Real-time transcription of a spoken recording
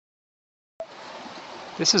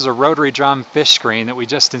This is a rotary drum fish screen that we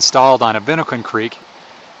just installed on Avintaquin Creek,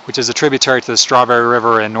 which is a tributary to the Strawberry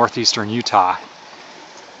River in northeastern Utah.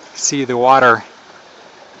 See, the water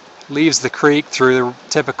leaves the creek through the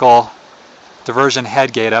typical diversion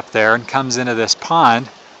head gate up there and comes into this pond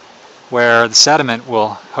where the sediment will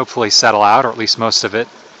hopefully settle out, or at least most of it,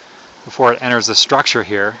 before it enters the structure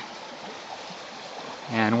here.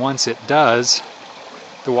 And once it does,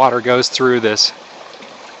 the water goes through this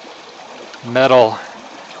metal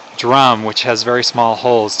drum, which has very small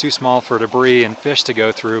holes, too small for debris and fish to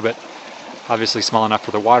go through, but obviously small enough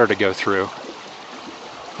for the water to go through.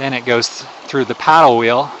 Then it goes through the paddle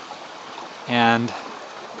wheel and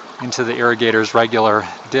into the irrigator's regular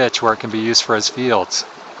ditch where it can be used for his fields.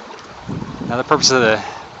 Now the purpose of the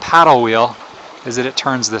paddle wheel is that it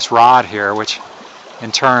turns this rod here, which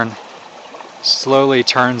in turn slowly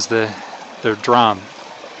turns the drum.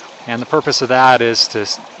 And the purpose of that is to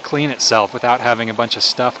clean itself without having a bunch of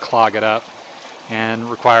stuff clog it up and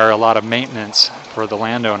require a lot of maintenance for the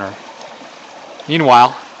landowner.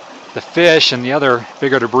 Meanwhile, the fish and the other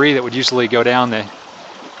bigger debris that would usually go down the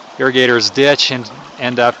irrigator's ditch and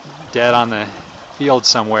end up dead on the field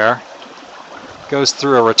somewhere goes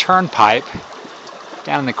through a return pipe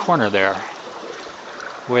down in the corner there,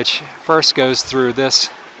 which first goes through this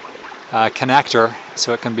connector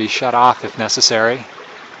so it can be shut off if necessary,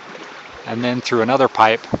 and then through another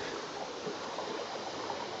pipe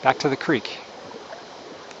back to the creek.